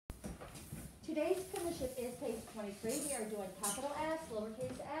Today's penmanship is page 23. We are doing capital S,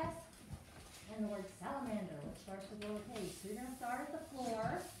 lowercase s, and the word salamander, which starts with lowercase. So you're going to start at the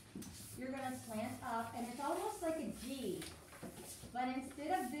floor. You're going to slant up, and it's almost like a G. But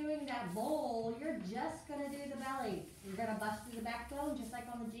instead of doing that bowl, you're just going to do the belly. You're going to bust through the backbone, just like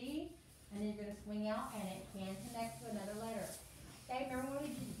on the G, and then you're going to swing out, and it can connect to another letter. Okay, remember when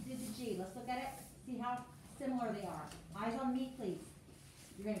we did the G? Let's look at it, see how similar they are. Eyes on me, please.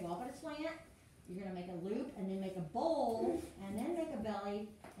 You're going to go up at a slant. You're going to make a loop, and then make a bowl, and then make a belly,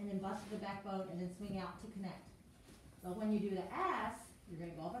 and then bust through the backbone, and then swing out to connect. But when you do the S, you're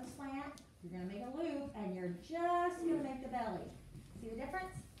going to go up at a slant. You're going to make a loop, and you're just going to make the belly. See the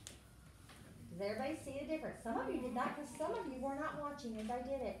difference? Does everybody see the difference? Some of you did not, because some of you were not watching as I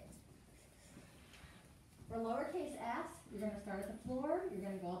did it. For lowercase s, you're going to start at the floor. You're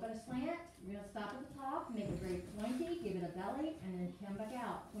going to go up at a slant. You're going to stop at the top, make it very pointy, give it a belly, and then come back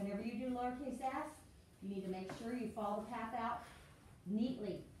out. Whenever you do lowercase s, you need to make sure you follow the path out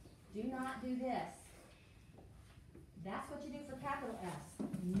neatly. Do not do this. That's what you do for capital S,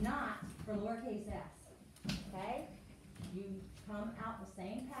 not for lowercase s. Okay? You come out the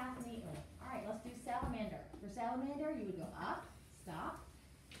same path neatly. All right, let's do salamander. For salamander, you would go up, stop,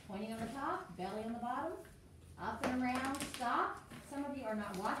 pointing on the top, belly on the bottom, up and around, stop. Some of you are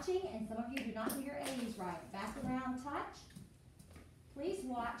not watching, and some of you do not do your A's right. Back around, touch. Please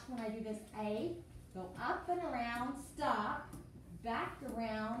watch when I do this A. Go up and around, stop, back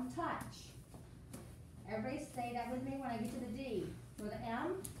around, touch. Everybody say that with me when I get to the D. For the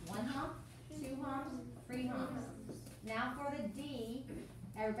M, 1 hump, 2 humps, 3 humps. Now for the D,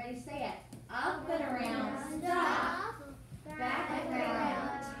 everybody say it. Up and around, stop, back and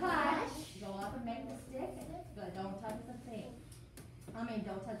around, touch. Go up and make the stick, but don't touch the thing.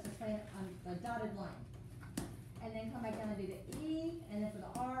 Don't touch the thing on the dotted line. And then come back down and do the E, and then for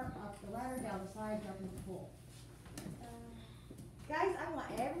the R, up the ladder, down the side, jump into the pool. Guys, I want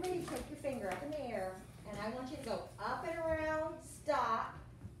everybody to take your finger up in the air, and I want you to go up and around, stop,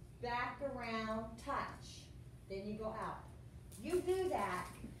 back around, touch. Then you go out. You do that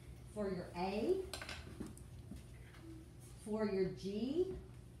for your A, for your G,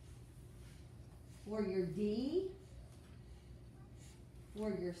 for your D, for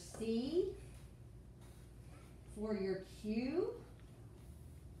your C, for your Q.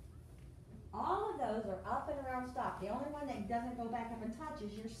 All of those are up and around stop. The only one that doesn't go back up and touch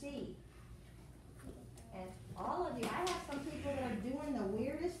is your C. And all of you, I have some people that are doing the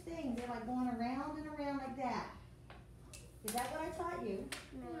weirdest things. They're like going around and around like that. Is that what I taught you?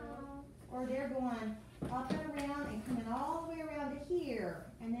 No. Or they're going up and around and coming all the way around to here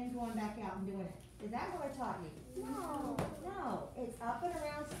and then going back out and doing it. Is that what I taught you? No. No. It's up and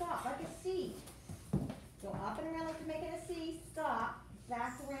around, stop, like a C. Go up and around like you're making a C, stop,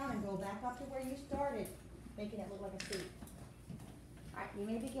 back around and go back up to where you started, making it look like a C. All right, you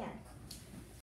may begin.